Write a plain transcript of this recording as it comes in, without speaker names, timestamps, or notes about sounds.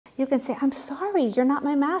You can say, I'm sorry, you're not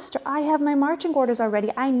my master. I have my marching orders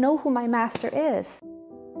already. I know who my master is.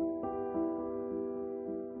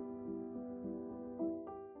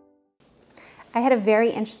 I had a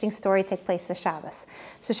very interesting story take place this Shabbos.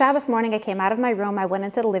 So Shabbos morning, I came out of my room, I went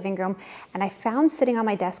into the living room, and I found sitting on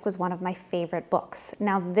my desk was one of my favorite books.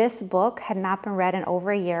 Now, this book had not been read in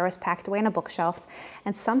over a year. It was packed away on a bookshelf,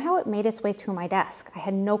 and somehow it made its way to my desk. I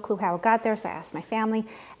had no clue how it got there, so I asked my family,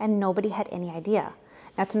 and nobody had any idea.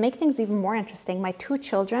 Now, to make things even more interesting, my 2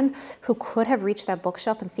 children, who could have reached that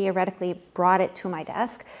bookshelf and theoretically brought it to my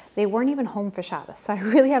desk, they weren't even home for Shabbos, so I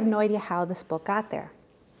really have no idea how this book got there.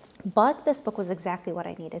 But this book was exactly what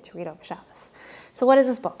I needed to read over Shabbos. So what is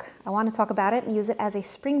this book? I want to talk about it and use it as a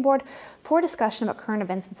springboard for discussion about current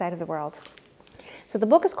events inside of the world. So the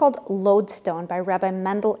book is called Lodestone by Rabbi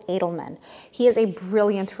Mendel Edelman. He is a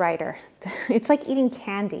brilliant writer. It's like eating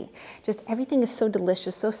candy. Just everything is so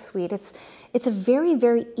delicious, so sweet. It's a very,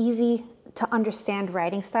 very easy to understand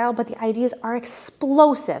writing style, but the ideas are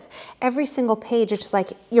explosive. Every single page, it's just like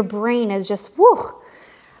your brain is just, whoo!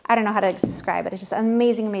 I don't know how to describe it. It's just an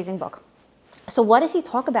amazing, amazing book. So what does he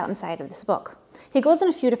talk about inside of this book? He goes in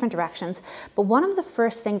a few different directions, but one of the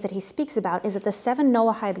first things that he speaks about is that the 7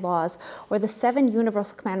 Noahide laws, or the 7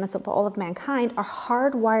 universal commandments of all of mankind, are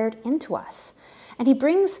hardwired into us. And he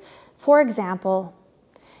brings, for example,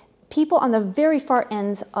 people on the very far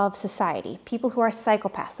ends of society, people who are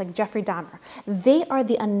psychopaths like Jeffrey Dahmer. They are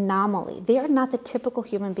the anomaly. They are not the typical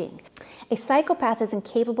human being. A psychopath is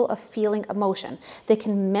incapable of feeling emotion. They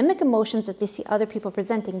can mimic emotions that they see other people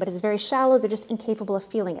presenting, but it's very shallow. They're just incapable of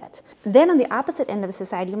feeling it. Then on the opposite end of the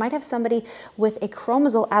society, you might have somebody with a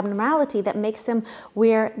chromosomal abnormality that makes them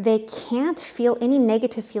where they can't feel any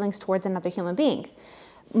negative feelings towards another human being.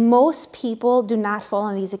 Most people do not fall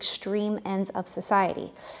on these extreme ends of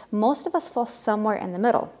society. Most of us fall somewhere in the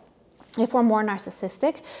middle. If we're more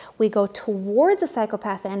narcissistic, we go towards a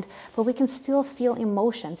psychopath end, but we can still feel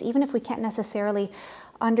emotions, even if we can't necessarily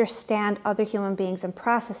understand other human beings and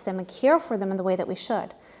process them and care for them in the way that we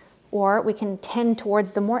should. Or we can tend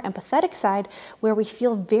towards the more empathetic side, where we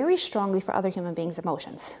feel very strongly for other human beings'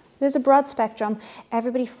 emotions. There's a broad spectrum.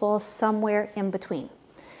 Everybody falls somewhere in between.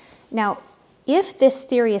 Now, if this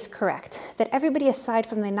theory is correct, that everybody aside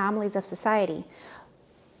from the anomalies of society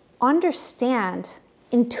understand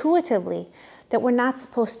intuitively that we're not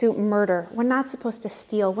supposed to murder, we're not supposed to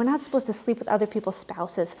steal, we're not supposed to sleep with other people's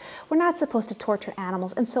spouses, we're not supposed to torture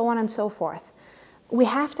animals, and so on and so forth, we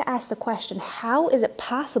have to ask the question, how is it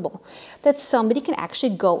possible that somebody can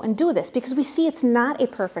actually go and do this? Because we see it's not a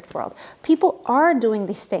perfect world. People are doing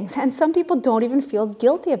these things, and some people don't even feel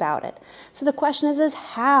guilty about it. So the question is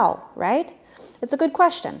how, right? It's a good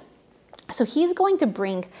question. So he's going to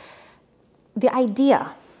bring the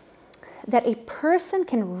idea that a person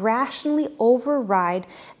can rationally override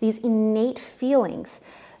these innate feelings,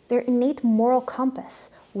 their innate moral compass,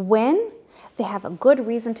 when they have a good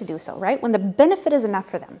reason to do so, right? When the benefit is enough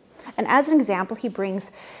for them. And as an example, he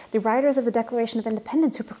brings the writers of the Declaration of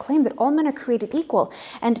Independence who proclaim that all men are created equal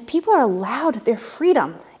and people are allowed their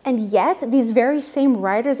freedom. And yet, these very same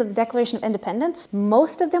writers of the Declaration of Independence,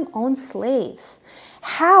 most of them own slaves.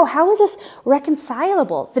 How is this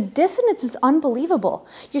reconcilable? The dissonance is unbelievable.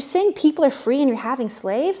 You're saying people are free and you're having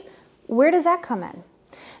slaves? Where does that come in?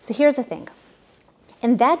 So here's the thing.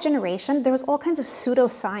 In that generation, there was all kinds of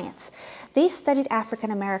pseudoscience. They studied African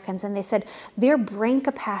Americans and they said their brain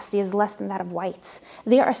capacity is less than that of whites.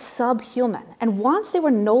 They are subhuman. And once they were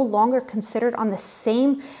no longer considered on the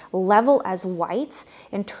same level as whites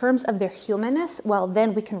in terms of their humanness, well,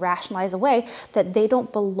 then we can rationalize away that they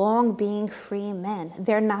don't belong being free men.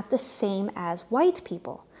 They're not the same as white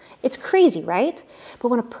people. It's crazy, right? But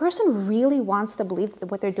when a person really wants to believe that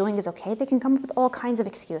what they're doing is okay, they can come up with all kinds of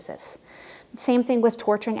excuses. Same thing with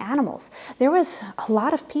torturing animals. There was a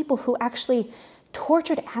lot of people who actually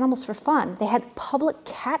tortured animals for fun. They had public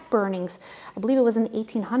cat burnings, I believe it was in the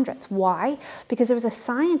 1800s. Why? Because there was a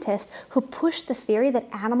scientist who pushed the theory that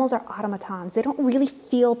animals are automatons. They don't really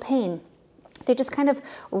feel pain. They just kind of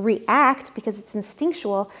react because it's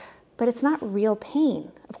instinctual, but it's not real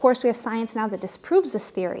pain. Of course, we have science now that disproves this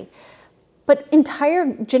theory. But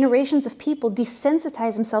entire generations of people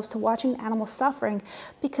desensitized themselves to watching animals suffering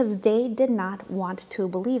because they did not want to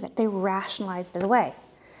believe it. They rationalized it away.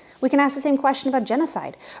 We can ask the same question about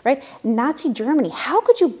genocide, right? Nazi Germany, how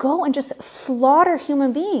could you go and just slaughter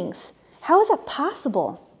human beings? How is that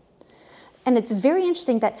possible? And it's very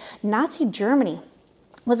interesting that Nazi Germany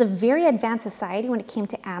was a very advanced society when it came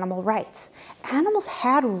to animal rights. Animals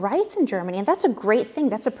had rights in Germany, and that's a great thing.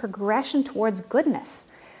 That's a progression towards goodness.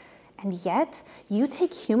 And yet, you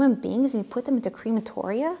take human beings and you put them into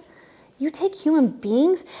crematoria, You take human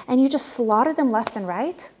beings and you just slaughter them left and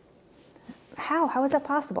right? How? How is that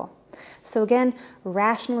possible? So again,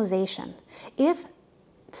 rationalization. If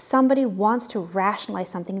somebody wants to rationalize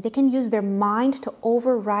something, they can use their mind to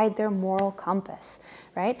override their moral compass,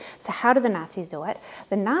 right? So how did the Nazis do it?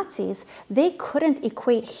 The Nazis, they couldn't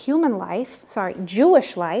equate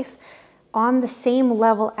Jewish life on the same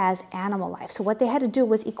level as animal life. So what they had to do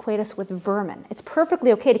was equate us with vermin. It's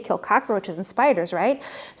perfectly okay to kill cockroaches and spiders, right?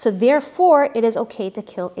 So therefore, it is okay to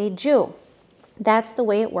kill a Jew. That's the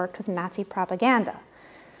way it worked with Nazi propaganda.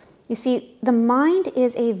 You see, the mind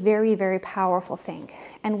is a very, very powerful thing,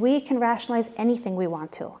 and we can rationalize anything we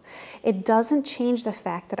want to. It doesn't change the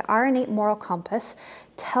fact that our innate moral compass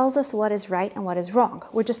tells us what is right and what is wrong.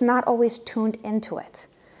 We're just not always tuned into it.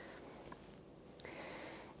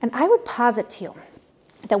 And I would posit to you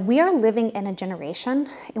that we are living in a generation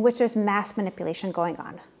in which there's mass manipulation going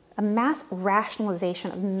on, a mass rationalization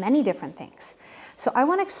of many different things. So I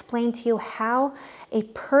want to explain to you how a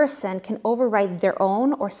person can override their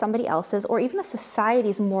own or somebody else's or even a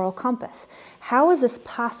society's moral compass. How is this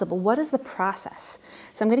possible? What is the process?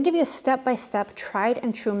 So I'm going to give you a step-by-step, tried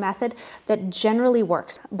and true method that generally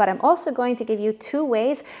works. But I'm also going to give you 2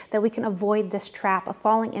 ways that we can avoid this trap of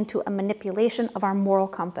falling into a manipulation of our moral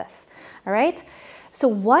compass. All right? So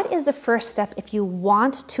what is the first step if you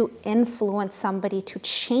want to influence somebody to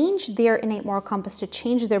change their innate moral compass, to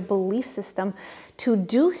change their belief system, to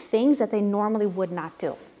do things that they normally would not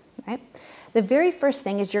do, right? The very first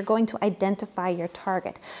thing is you're going to identify your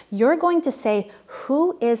target. You're going to say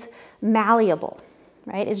who is malleable,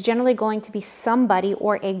 right? It's generally going to be somebody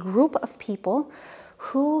or a group of people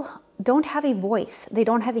who don't have a voice. They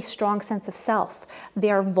don't have a strong sense of self.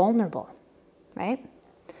 They are vulnerable, right?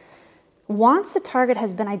 Once the target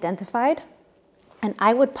has been identified, and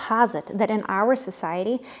I would posit that in our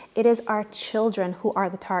society, it is our children who are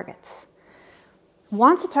the targets.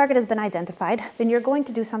 Once the target has been identified, then you're going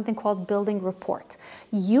to do something called building rapport.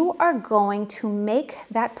 You are going to make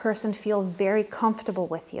that person feel very comfortable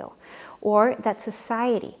with you, or that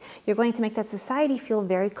society. You're going to make that society feel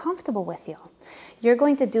very comfortable with you. You're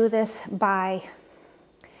going to do this by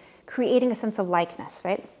creating a sense of likeness,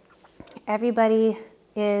 right? Everybody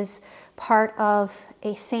is part of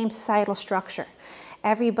a same societal structure.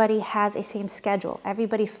 Everybody has a same schedule.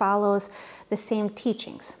 Everybody follows the same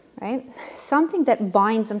teachings, right? Something that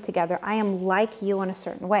binds them together. I am like you in a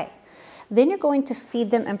certain way. Then you're going to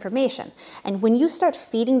feed them information. And when you start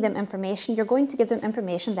feeding them information, you're going to give them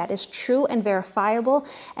information that is true and verifiable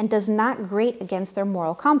and does not grate against their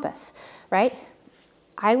moral compass, right?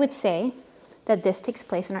 I would say that this takes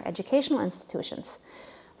place in our educational institutions.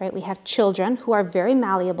 Right? We have children who are very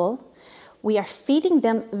malleable. We are feeding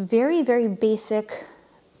them very, very basic,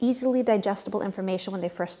 easily digestible information when they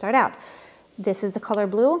first start out. This is the color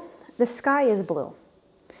blue. The sky is blue.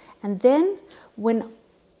 And then when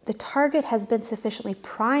the target has been sufficiently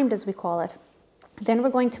primed, as we call it, then we're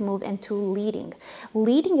going to move into leading.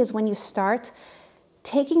 Leading is when you start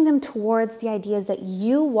taking them towards the ideas that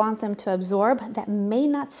you want them to absorb that may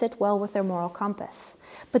not sit well with their moral compass.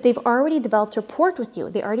 But they've already developed rapport with you.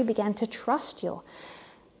 They already began to trust you.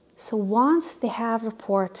 So once they have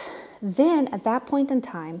rapport, then at that point in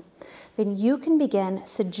time, then you can begin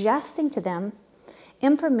suggesting to them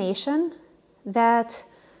information that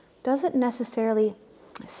doesn't necessarily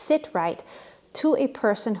sit right to a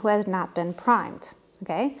person who has not been primed,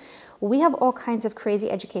 okay? We have all kinds of crazy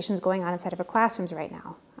educations going on inside of our classrooms right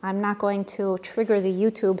now. I'm not going to trigger the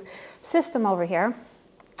YouTube system over here.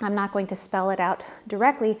 I'm not going to spell it out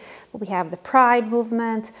directly, but we have the Pride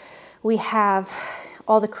movement. We have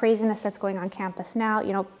all the craziness that's going on campus now.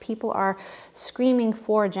 You know, people are screaming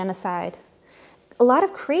for genocide. A lot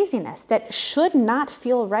of craziness that should not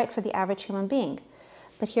feel right for the average human being.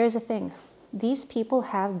 But here's the thing. These people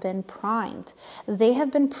have been primed. They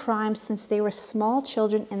have been primed since they were small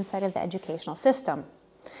children inside of the educational system.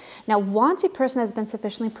 Now, once a person has been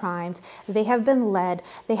sufficiently primed, they have been led,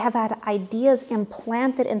 they have had ideas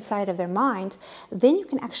implanted inside of their mind, then you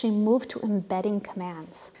can actually move to embedding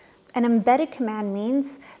commands. An embedded command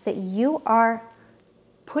means that you are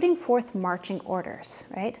putting forth marching orders,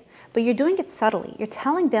 right? But you're doing it subtly. You're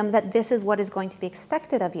telling them that this is what is going to be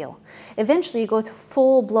expected of you. Eventually, you go to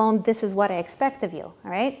full-blown, this is what I expect of you, all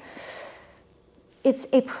right? It's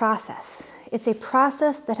a process. It's a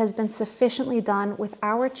process that has been sufficiently done with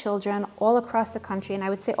our children all across the country, and I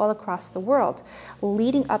would say all across the world,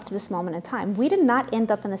 leading up to this moment in time. We did not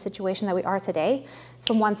end up in the situation that we are today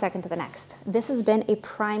from one second to the next. This has been a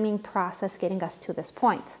priming process getting us to this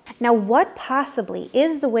point. Now, what possibly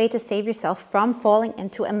is the way to save yourself from falling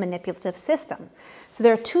into a manipulative system? So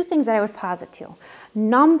there are two things that I would posit to you.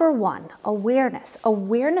 Number one, awareness.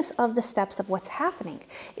 Awareness of the steps of what's happening.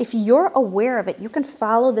 If you're aware of it, you can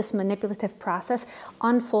follow this manipulative process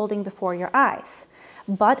unfolding before your eyes.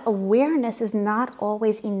 But awareness is not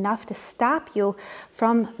always enough to stop you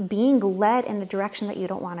from being led in a direction that you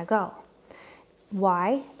don't want to go.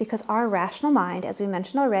 Why? Because our rational mind, as we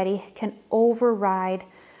mentioned already, can override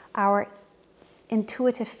our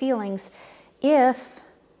intuitive feelings if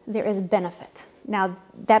there is benefit. Now,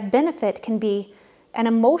 that benefit can be an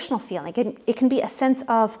emotional feeling. It can be a sense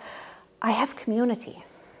of, I have community,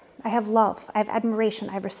 I have love, I have admiration,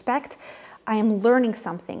 I have respect, I am learning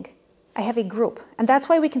something, I have a group. And that's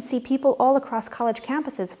why we can see people all across college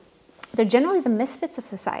campuses. They're generally the misfits of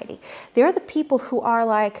society. They're the people who are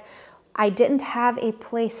like, I didn't have a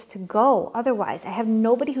place to go otherwise. I have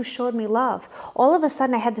nobody who showed me love. All of a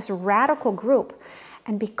sudden, I had this radical group.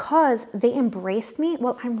 And because they embraced me,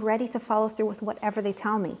 well, I'm ready to follow through with whatever they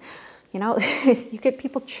tell me. You know, you get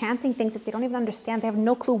people chanting things that they don't even understand. They have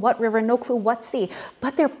no clue what river, no clue what sea,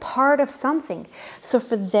 but they're part of something. So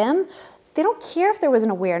for them, they don't care if there was an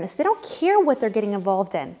awareness. They don't care what they're getting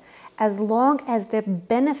involved in, as long as the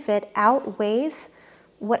benefit outweighs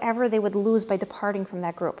whatever they would lose by departing from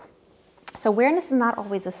that group. So awareness is not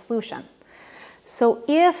always a solution. So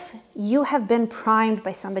if you have been primed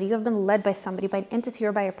by somebody, you have been led by somebody, by an entity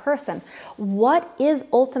or by a person, what is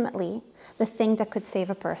ultimately the thing that could save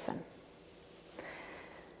a person?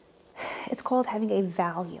 It's called having a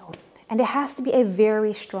value, and it has to be a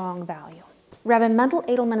very strong value. Rabbi Mendel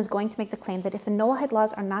Edelman is going to make the claim that if the Noahide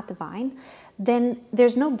laws are not divine, then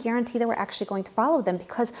there's no guarantee that we're actually going to follow them,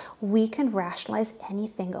 because we can rationalize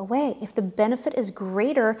anything away. If the benefit is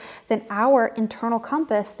greater than our internal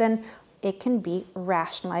compass, then it can be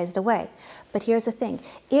rationalized away. But here's the thing.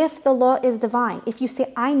 If the law is divine, if you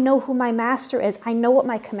say, I know who my master is, I know what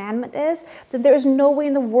my commandment is, then there is no way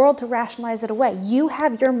in the world to rationalize it away. You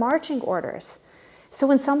have your marching orders. So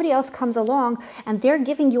when somebody else comes along and they're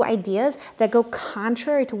giving you ideas that go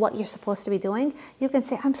contrary to what you're supposed to be doing, you can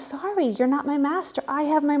say, I'm sorry, you're not my master. I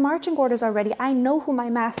have my marching orders already. I know who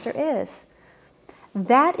my master is.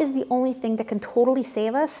 That is the only thing that can totally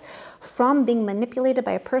save us from being manipulated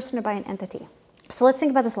by a person or by an entity. So let's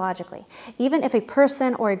think about this logically. Even if a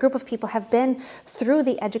person or a group of people have been through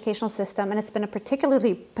the educational system and it's been a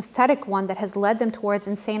particularly pathetic one that has led them towards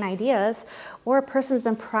insane ideas, or a person has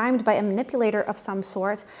been primed by a manipulator of some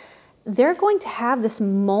sort, they're going to have this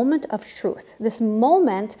moment of truth, this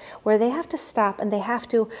moment where they have to stop and they have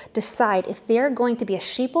to decide if they're going to be a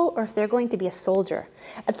sheeple or if they're going to be a soldier.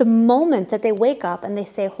 At the moment that they wake up and they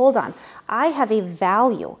say, hold on, I have a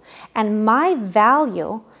value, and my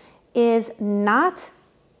value is not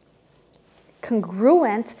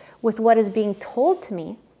congruent with what is being told to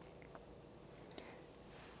me,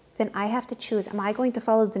 then I have to choose, am I going to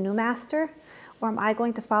follow the new master, or am I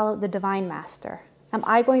going to follow the divine master? Am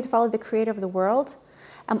I going to follow the creator of the world?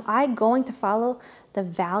 Am I going to follow the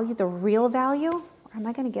value, the real value? Or am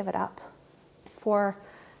I going to give it up for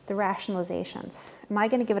the rationalizations? Am I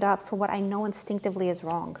going to give it up for what I know instinctively is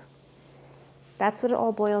wrong? That's what it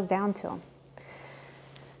all boils down to.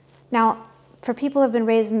 Now, for people who have been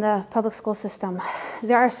raised in the public school system,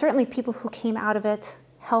 there are certainly people who came out of it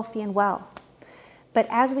healthy and well. But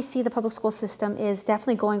as we see, the public school system is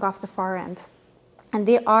definitely going off the far end. And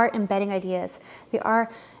they are embedding ideas. They are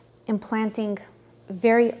implanting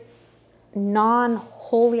very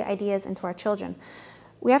non-holy ideas into our children.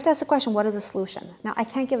 We have to ask the question, what is the solution? Now, I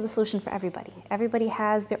can't give the solution for everybody. Everybody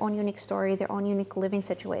has their own unique story, their own unique living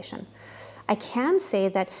situation. I can say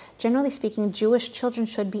that, generally speaking, Jewish children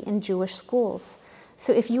should be in Jewish schools.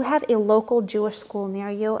 So if you have a local Jewish school near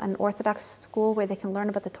you, an Orthodox school where they can learn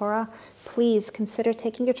about the Torah, please consider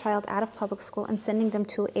taking your child out of public school and sending them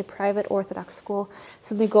to a private Orthodox school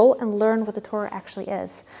so they go and learn what the Torah actually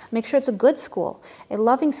is. Make sure it's a good school, a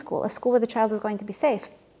loving school, a school where the child is going to be safe.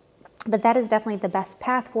 But that is definitely the best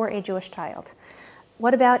path for a Jewish child.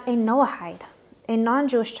 What about a Noahide, a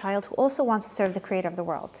non-Jewish child who also wants to serve the creator of the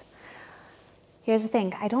world? Here's the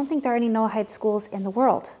thing, I don't think there are any Noahide schools in the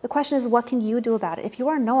world. The question is, what can you do about it? If you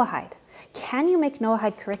are Noahide, can you make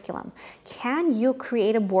Noahide curriculum? Can you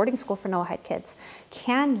create a boarding school for Noahide kids?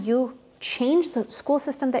 Can you change the school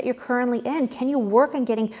system that you're currently in? Can you work on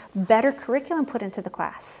getting better curriculum put into the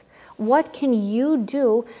class? What can you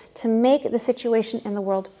do to make the situation in the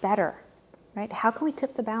world better? right? How can we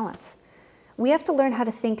tip the balance? We have to learn how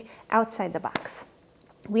to think outside the box.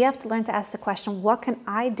 We have to learn to ask the question, what can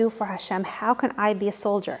I do for Hashem? How can I be a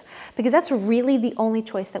soldier? Because that's really the only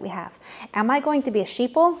choice that we have. Am I going to be a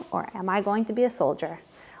sheeple or am I going to be a soldier?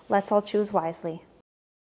 Let's all choose wisely.